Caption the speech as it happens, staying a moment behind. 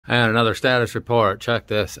And another status report. Check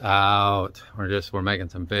this out. We're making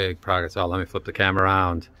some big progress. Oh, let me flip the camera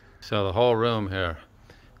around. So the whole room here,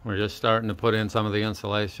 we're just starting to put in some of the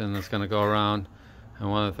insulation that's going to go around.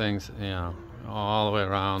 And one of the things, you know, all the way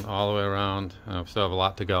around, we still have a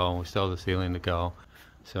lot to go. We still have the ceiling to go.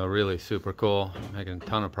 So really super cool. Making a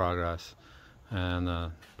ton of progress.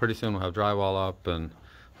 And pretty soon we'll have drywall up, and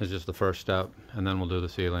this is just the first step, and then we'll do the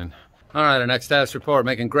ceiling. All right, our next status report,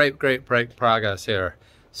 making great progress here.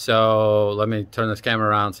 So let me turn this camera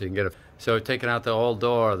around so you can get it. So taking out the old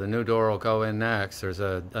door, the new door will go in next. There's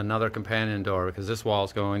another companion door because this wall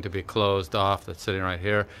is going to be closed off that's sitting right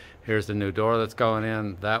here. Here's the new door that's going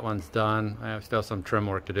in. That one's done. I have still some trim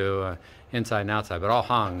work to do inside and outside, but all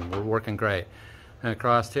hung. We're working great. And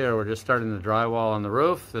across here, we're just starting the drywall on the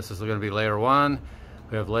roof. This is going to be layer 1.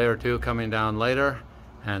 We have layer 2 coming down later.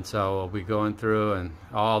 And so we'll be going through, and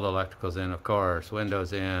all the electricals in, of course,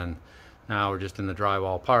 windows in. Now we're just in the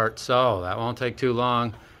drywall part, so that won't take too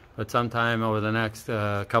long. But sometime over the next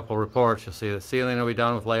couple reports, you'll see the ceiling will be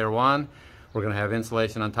done with layer 1. We're going to have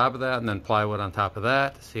insulation on top of that, and then plywood on top of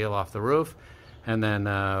that to seal off the roof. And then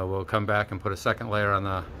we'll come back and put a second layer on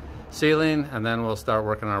the ceiling, and then we'll start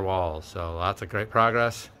working our walls. So lots of great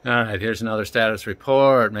progress. All right, here's another status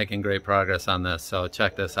report, making great progress on this. So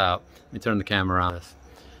check this out. Let me turn the camera on.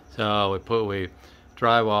 So we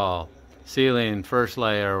drywall, ceiling, first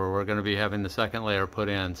layer. We're going to be having the second layer put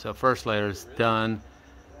in. So first layer is done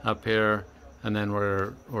up here, and then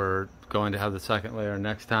we're going to have the second layer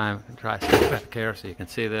next time. Try to step back here so you can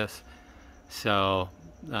see this. So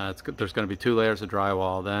there's going to be 2 layers of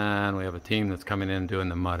drywall. Then we have a team that's coming in and doing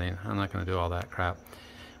the mudding. I'm not going to do all that crap.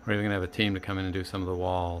 We're even going to have a team to come in and do some of the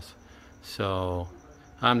walls. So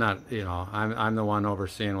I'm not, you know, I'm the one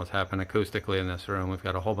overseeing what's happening acoustically in this room. We've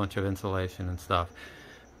got a whole bunch of insulation and stuff,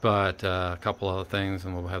 but a couple other things,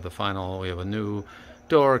 and we'll have the final. We have a new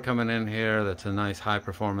door coming in here that's a nice high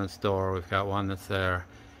performance door. We've got one that's there,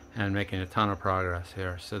 and making a ton of progress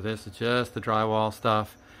here. So this is just the drywall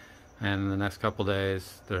stuff, and in the next couple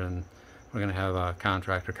days then we're going to have a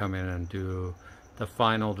contractor come in and do the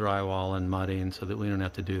final drywall and mudding, so that we don't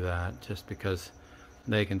have to do that, just because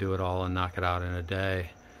they can do it all and knock it out in a day.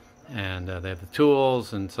 And they have the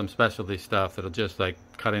tools and some specialty stuff that'll just like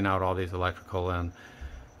cutting out all these electrical and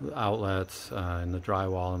outlets and the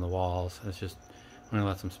drywall and the walls. It's just, we're gonna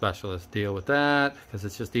let some specialists deal with that, because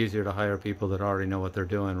it's just easier to hire people that already know what they're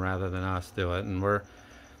doing rather than us do it. And we're,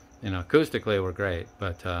 you know, acoustically we're great,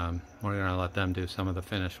 but we're gonna let them do some of the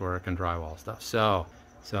finish work and drywall stuff. So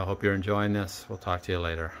I hope you're enjoying this. We'll talk to you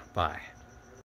later. Bye.